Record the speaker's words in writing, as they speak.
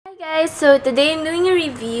Guys, so today I'm doing a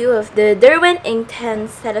review of the Derwent Inktense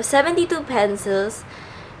set of 72 pencils,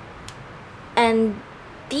 and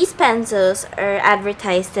these pencils are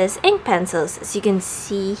advertised as ink pencils, as you can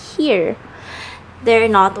see here. They're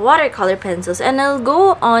not watercolor pencils, and I'll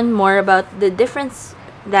go on more about the difference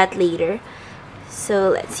that later. So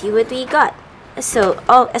let's see what we got. So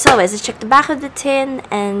as always, let's check the back of the tin,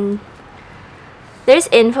 and there's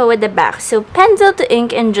info at the back. So pencil to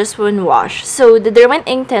ink in just one wash. So the Derwent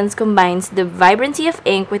Inktense combines the vibrancy of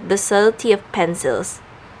ink with the subtlety of pencils.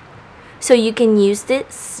 So you can use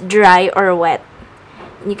this dry or wet.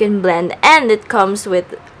 You can blend, and it comes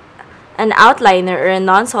with an outliner or a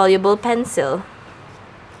non-soluble pencil.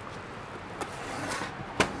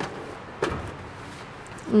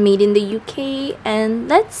 Made in the UK, and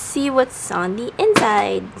let's see what's on the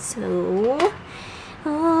inside. So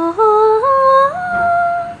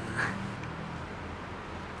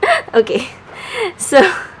okay, so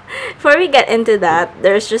before we get into that,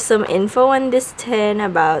 there's just some info on this tin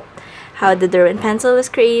about how the Derwent pencil was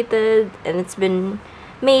created, and it's been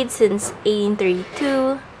made since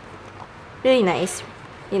 1832. Really nice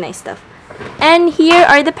stuff. And here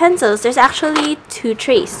are the pencils. There's actually two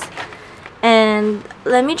trays, and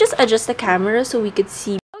let me just adjust the camera so we could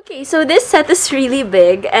see. Okay, so this set is really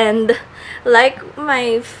big, and like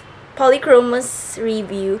my Polychromos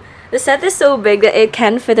review, the set is so big that it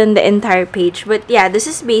can fit in the entire page. But yeah, this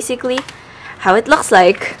is basically how it looks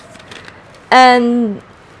like. And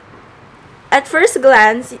at first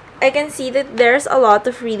glance, I can see that there's a lot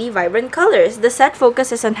of really vibrant colors. The set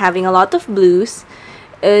focuses on having a lot of blues.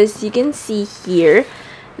 As you can see here,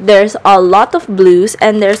 there's a lot of blues,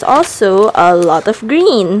 and there's also a lot of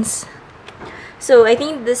greens. So I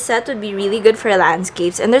think this set would be really good for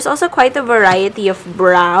landscapes. And there's also quite a variety of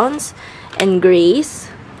browns and grays.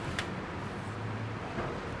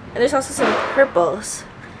 And there's also some purples.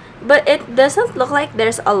 But it doesn't look like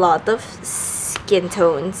there's a lot of skin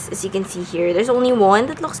tones. As you can see here, there's only one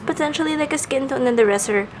that looks potentially like a skin tone, and the rest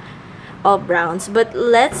are all browns. But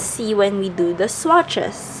let's see when we do the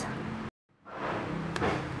swatches.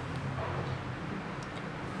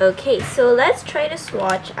 Okay, so let's try to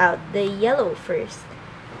swatch out the yellow first.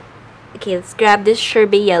 Okay, let's grab this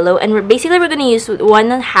Sherbet yellow, and we're gonna use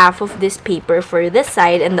 1/2 of this paper for this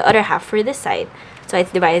side and the other half for this side. So it's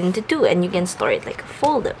divided into two, and you can store it like a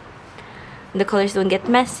folder. The colors don't get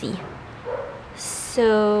messy.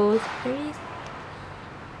 So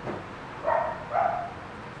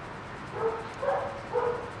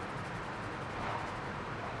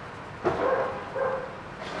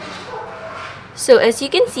So as you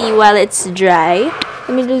can see, while it's dry,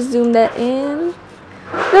 let me just zoom that in.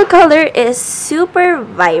 The color is super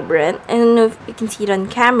vibrant. I don't know if you can see it on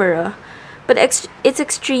camera, but it's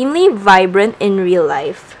extremely vibrant in real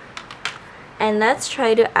life. And let's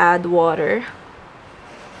try to add water.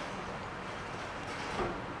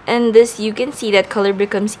 And this, you can see that color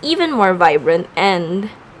becomes even more vibrant, and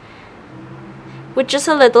with just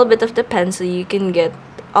a little bit of the pencil, you can get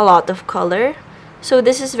a lot of color. So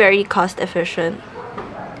this is very cost efficient.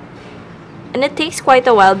 And it takes quite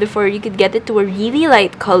a while before you could get it to a really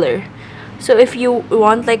light color. So if you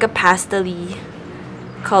want like a pastel-y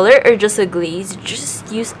color or just a glaze,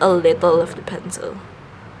 just use a little of the pencil.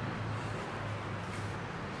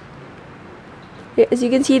 As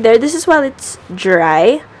you can see there, this is while it's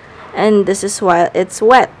dry, and this is while it's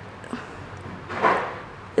wet.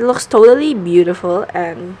 It looks totally beautiful,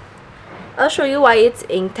 and I'll show you why it's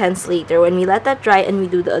Inktense later when we let that dry and we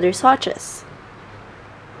do the other swatches.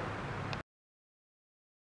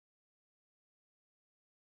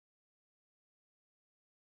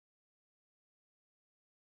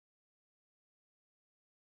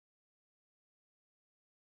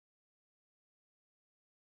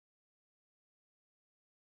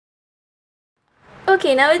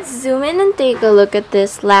 Okay, now let's zoom in and take a look at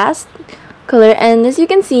this last color. And as you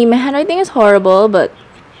can see, my handwriting is horrible, but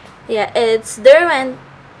yeah, it's Derwent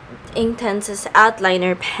Inktense's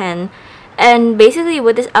outliner pen. And basically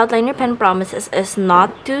what this outliner pen promises is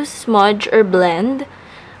not to smudge or blend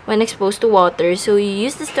when exposed to water. So you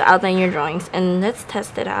use this to outline your drawings, and let's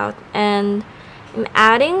test it out. And I'm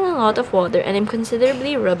adding a lot of water, and I'm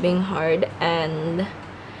considerably rubbing hard, and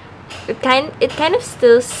it kind of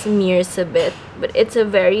still smears a bit, but it's a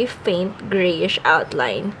very faint grayish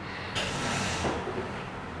outline.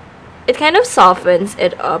 It kind of softens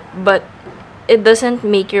it up, but it doesn't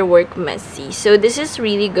make your work messy. So this is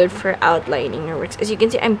really good for outlining your works. As you can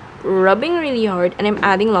see, I'm rubbing really hard, and I'm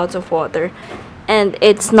adding lots of water, and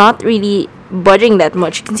it's not really budging that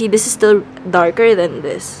much. You can see this is still darker than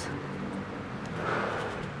this,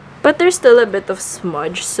 but there's still a bit of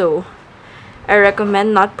smudge, so I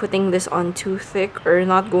recommend not putting this on too thick or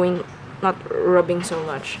not rubbing so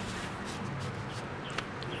much.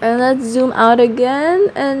 And let's zoom out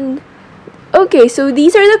again. And okay, so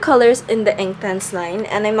these are the colors in the Inktense line,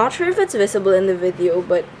 and I'm not sure if it's visible in the video,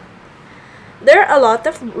 but there are a lot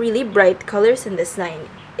of really bright colors in this line.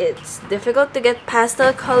 It's difficult to get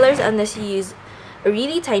pastel colors unless you use a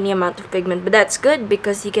really tiny amount of pigment, but that's good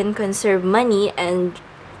because you can conserve money and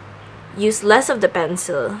use less of the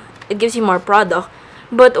pencil. It gives you more product.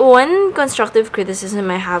 But one constructive criticism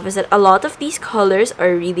I have is that a lot of these colors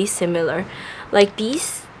are really similar. Like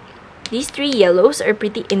these three yellows are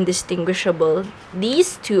pretty indistinguishable.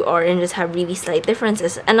 These two oranges have really slight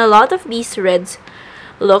differences, and a lot of these reds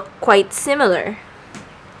look quite similar.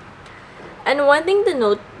 And one thing to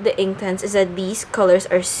note the Inktense is that these colors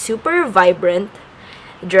are super vibrant,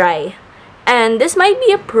 dry. And this might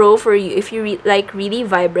be a pro for you if you like really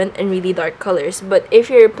vibrant and really dark colors. But if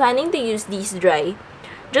you're planning to use these dry,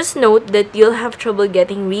 just note that you'll have trouble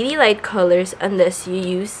getting really light colors unless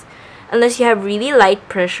you have really light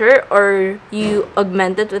pressure or you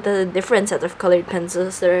augment it with a different set of colored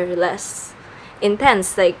pencils that are less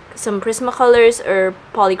intense, like some Prismacolors or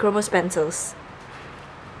Polychromos pencils.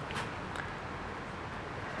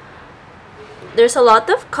 There's a lot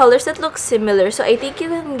of colors that look similar, so I think you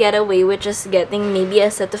can get away with just getting maybe a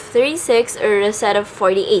set of 36 or a set of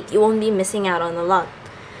 48. You won't be missing out on a lot.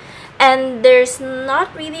 And there's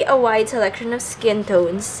not really a wide selection of skin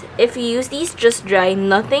tones. If you use these just dry,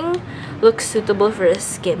 nothing looks suitable for a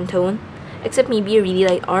skin tone, except maybe a really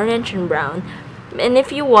light orange and brown. And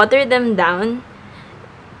if you water them down,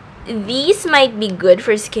 these might be good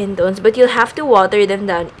for skin tones, but you'll have to water them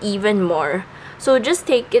down even more. So just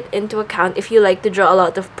take it into account if you like to draw a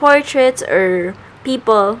lot of portraits or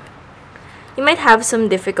people. You might have some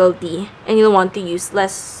difficulty and you'll want to use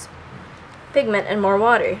less pigment and more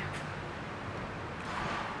water.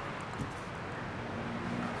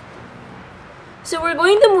 So we're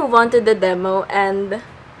going to move on to the demo, and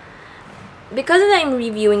because I'm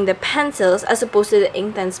reviewing the pencils as opposed to the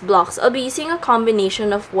Inktense blocks, I'll be using a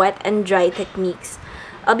combination of wet and dry techniques.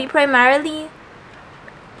 I'll be primarily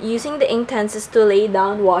using the Inktenses to lay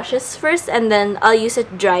down washes first, and then I'll use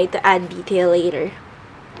it dry to add detail later.